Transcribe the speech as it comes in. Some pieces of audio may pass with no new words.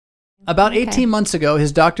About 18 months ago,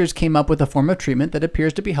 his doctors came up with a form of treatment that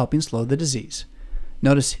appears to be helping slow the disease.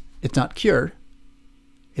 Notice it's not cured.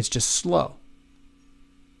 It's just slow.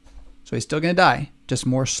 So he's still going to die, just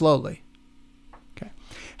more slowly. Okay.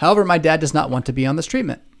 However, my dad does not want to be on this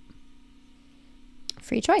treatment.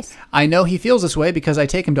 Free choice. I know he feels this way because I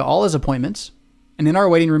take him to all his appointments. And in our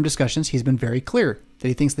waiting room discussions, he's been very clear that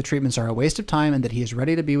he thinks the treatments are a waste of time and that he is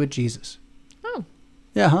ready to be with Jesus. Oh.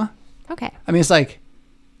 Yeah, huh? Okay. I mean, it's like,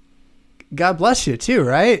 God bless you too,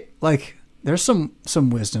 right? Like, there's some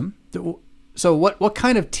wisdom. So what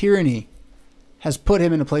kind of tyranny has put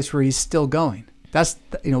him in a place where he's still going? That's,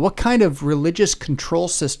 what kind of religious control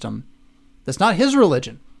system that's not his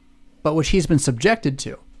religion, but which he's been subjected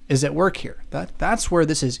to is at work here. That's where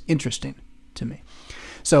this is interesting to me.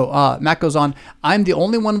 So Matt goes on, I'm the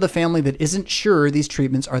only one of the family that isn't sure these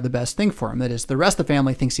treatments are the best thing for him. That is, the rest of the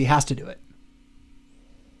family thinks he has to do it.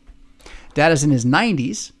 Dad is in his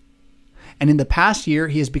 90s, and in the past year,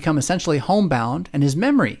 he has become essentially homebound, and his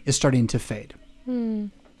memory is starting to fade.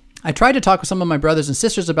 I tried to talk with some of my brothers and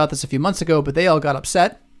sisters about this a few months ago, but they all got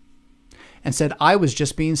upset and said I was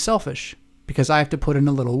just being selfish because I have to put in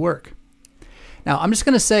a little work. Now, I'm just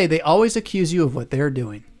going to say they always accuse you of what they're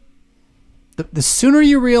doing. The sooner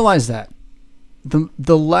you realize that,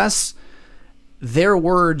 the less their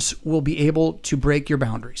words will be able to break your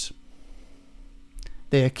boundaries.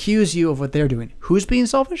 They accuse you of what they're doing. Who's being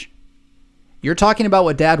selfish? You're talking about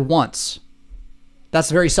what Dad wants.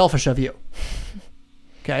 That's very selfish of you.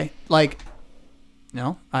 Okay? Like,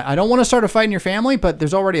 I don't want to start a fight in your family, but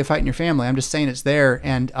there's already a fight in your family. I'm just saying it's there.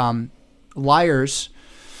 And liars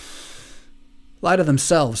lie to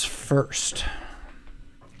themselves first.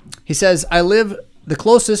 He says, I live the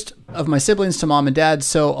closest of my siblings to mom and dad,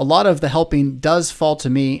 so a lot of the helping does fall to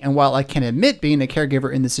me. And while I can admit being a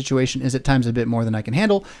caregiver in this situation is at times a bit more than I can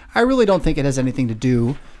handle, I really don't think it has anything to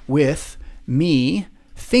do with me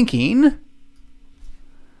thinking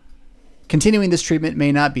continuing this treatment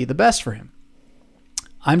may not be the best for him.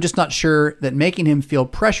 I'm just not sure that making him feel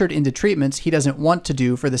pressured into treatments he doesn't want to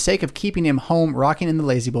do for the sake of keeping him home rocking in the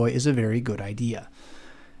lazy boy is a very good idea.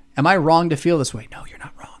 Am I wrong to feel this way? No, you're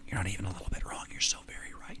not wrong. You're not even a little bit wrong. You're so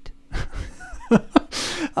very right.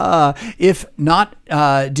 If not,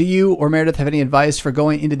 do you or Meredith have any advice for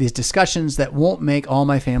going into these discussions that won't make all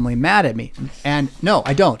my family mad at me? And no,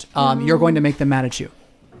 I don't. You're going to make them mad at you.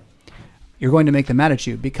 You're going to make them mad at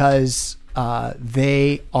you because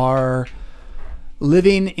they are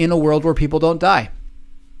living in a world where people don't die.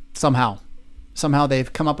 Somehow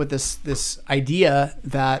they've come up with this idea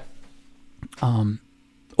that,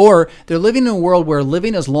 or they're living in a world where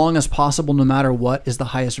living as long as possible, no matter what, is the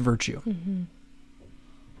highest virtue. Mm-hmm.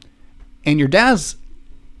 And your dad's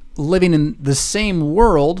living in the same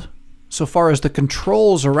world so far as the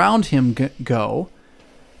controls around him go,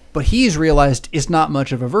 but he's realized it's not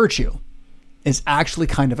much of a virtue. It's actually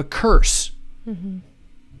kind of a curse. Mm-hmm.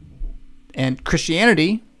 And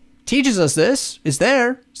Christianity teaches us this. It's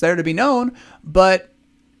there to be known. But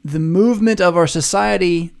the movement of our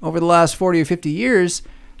society over the last 40 or 50 years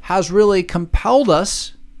has really compelled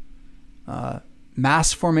us.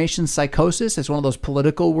 Mass formation psychosis is one of those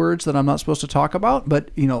political words that I'm not supposed to talk about. But,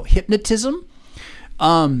 hypnotism,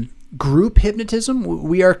 group hypnotism,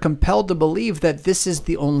 we are compelled to believe that this is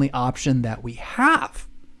the only option that we have.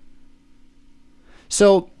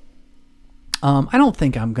 So I don't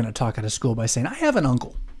think I'm going to talk out of school by saying I have an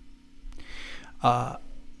uncle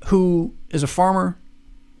who is a farmer,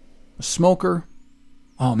 a smoker.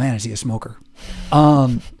 Oh man, is he a smoker?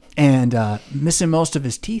 And missing most of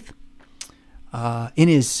his teeth, in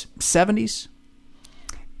his 70s,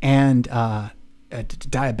 and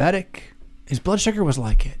diabetic. His blood sugar was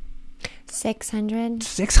like it. 600.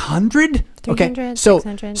 600? 300, okay, so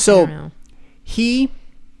 600, so I don't know. he,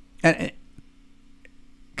 and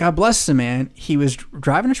God bless the man, he was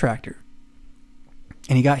driving a tractor,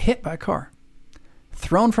 and he got hit by a car,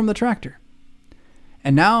 thrown from the tractor.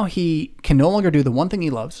 And now he can no longer do the one thing he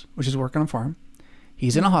loves, which is work on a farm.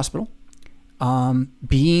 He's in a hospital,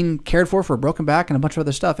 being cared for a broken back and a bunch of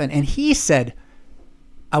other stuff. And he said,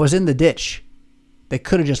 I was in the ditch. They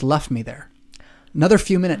could have just left me there. Another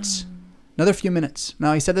few minutes.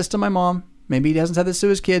 Now, he said this to my mom. Maybe he hasn't said this to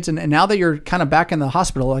his kids. And now that you're kind of back in the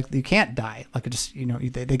hospital, like, you can't die. Like, it just,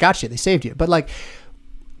 they got you. They saved you. But like,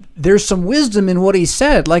 there's some wisdom in what he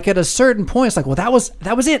said. Like, at a certain point, it's like, well, that was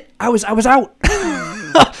it. I was out.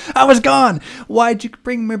 I was gone. Why'd you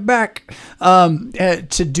bring me back?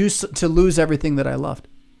 To lose everything that I loved.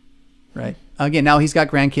 Right. Again, now he's got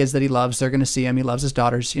grandkids that he loves. They're going to see him. He loves his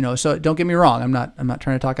daughters, so don't get me wrong. I'm not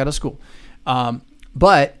trying to talk out of school.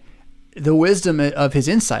 But the wisdom of his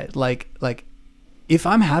insight, like if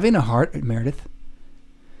I'm having a heart, Meredith,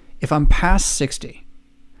 if I'm past 60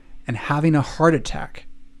 and having a heart attack,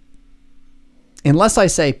 unless I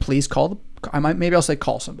say, please maybe I'll say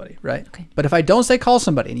call somebody, right? Okay. But if I don't say call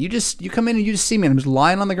somebody and you come in and you just see me and I'm just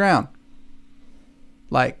lying on the ground,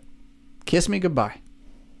 like, kiss me goodbye.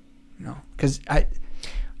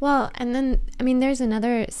 Well, and then, I mean, there's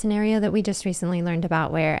another scenario that we just recently learned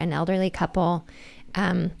about where an elderly couple,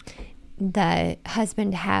 the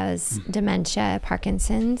husband has dementia,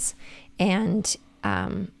 Parkinson's, and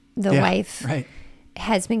the wife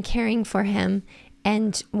has been caring for him.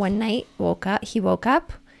 And one night he woke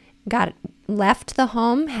up, left the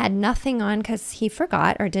home, had nothing on because he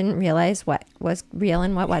forgot or didn't realize what was real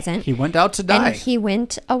and what wasn't. He went out to die. And he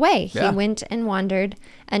went away. Yeah. He went and wandered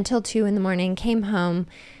until 2 a.m, came home,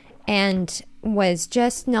 and was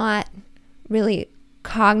just not really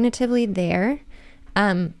cognitively there.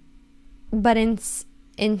 But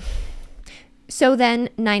so then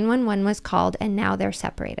 911 was called, and now they're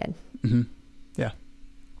separated. Mm-hmm. Yeah.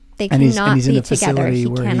 They cannot he's in be a together. He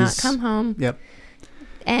where cannot come home. Yep.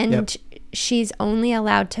 And she's only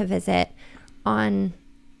allowed to visit on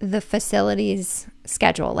the facility's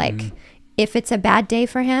schedule. Like, if it's a bad day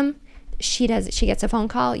for him, she gets a phone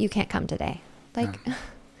call, you can't come today. Like,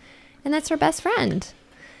 and that's her best friend.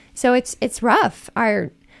 So it's rough.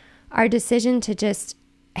 Our decision to just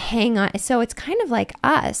hang on. So it's kind of like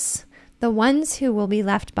us. The ones who will be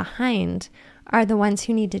left behind are the ones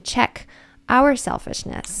who need to check our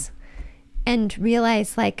selfishness and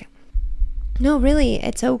realize, like, no, really,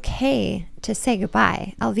 it's okay to say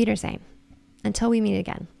goodbye. Auf Wiedersehen. Until we meet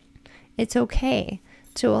again. It's okay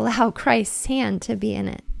to allow Christ's hand to be in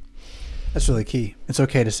it. That's really key. It's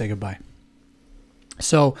okay to say goodbye.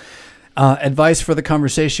 So, advice for the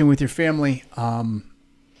conversation with your family.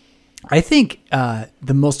 I think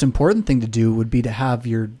the most important thing to do would be to have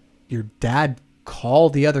your dad call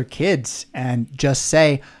the other kids and just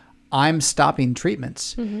say, I'm stopping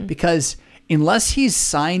treatments. Mm-hmm. Because unless he's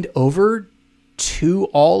signed over to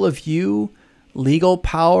all of you legal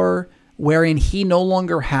power, wherein he no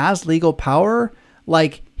longer has legal power,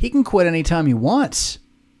 like, he can quit anytime he wants.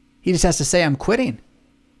 He just has to say, I'm quitting.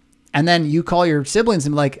 And then you call your siblings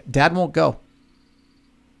and be like, Dad won't go.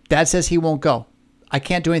 Dad says he won't go. I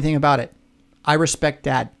can't do anything about it. I respect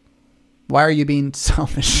Dad. Why are you being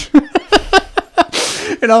selfish?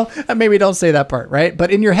 And maybe don't say that part, right?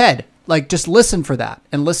 But in your head, like, just listen for that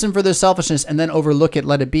and listen for their selfishness, and then overlook it,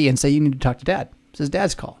 let it be, and say, you need to talk to Dad. It's his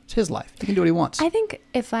dad's call. It's his life. He can do what he wants. I think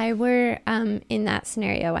if I were in that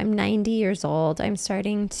scenario, I'm 90 years old. I'm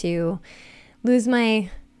starting to lose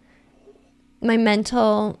my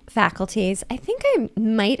mental faculties. I think I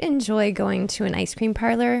might enjoy going to an ice cream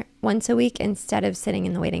parlor once a week instead of sitting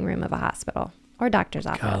in the waiting room of a hospital or doctor's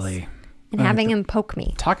office. Golly. And having him poke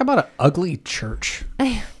me. Talk about an ugly church.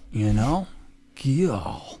 Yeah.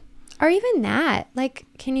 Or even that. Like,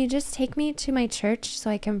 can you just take me to my church so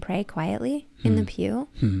I can pray quietly in the pew?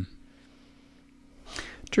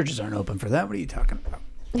 Churches aren't open for that. What are you talking about?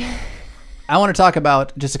 I want to talk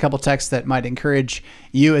about just a couple texts that might encourage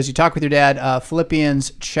you as you talk with your dad.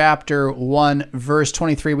 Philippians chapter 1, verse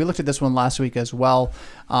 23. We looked at this one last week as well.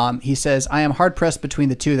 He says, I am hard pressed between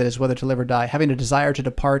the two, that is, whether to live or die, having a desire to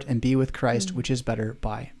depart and be with Christ, which is better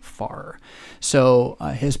by far. So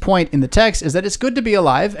his point in the text is that it's good to be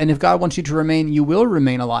alive, and if God wants you to remain, you will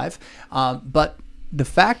remain alive. But the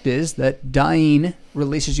fact is that dying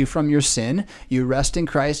releases you from your sin. You rest in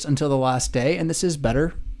Christ until the last day, and this is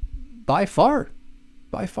better by far.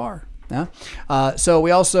 Yeah. So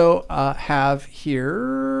we also have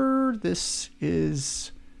here, this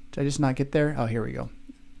is, did I just not get there? Oh, here we go.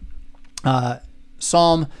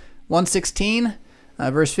 Psalm 116,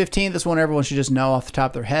 verse 15. This one everyone should just know off the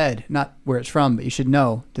top of their head, not where it's from, but you should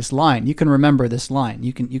know this line. You can remember this line.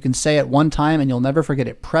 You can say it one time and you'll never forget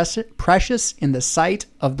it. Precious in the sight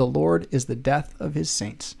of the Lord is the death of his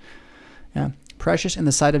saints. Yeah. Precious in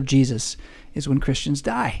the sight of Jesus is when Christians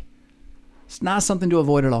die. It's not something to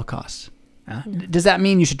avoid at all costs. No. Does that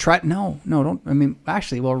mean you should try? No, don't. I mean,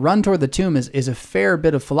 actually, run toward the tomb is a fair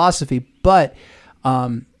bit of philosophy, but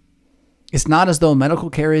it's not as though medical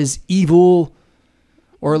care is evil,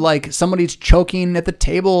 or like somebody's choking at the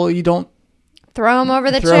table. You don't throw him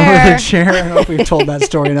over the chair. I don't know if we've told that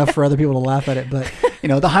story enough for other people to laugh at it, but the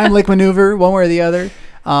Heimlich maneuver, one way or the other.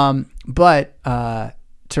 But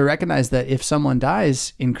to recognize that if someone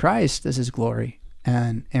dies in Christ, this is glory.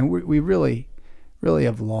 And we really, really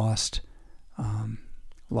have lost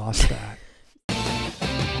that.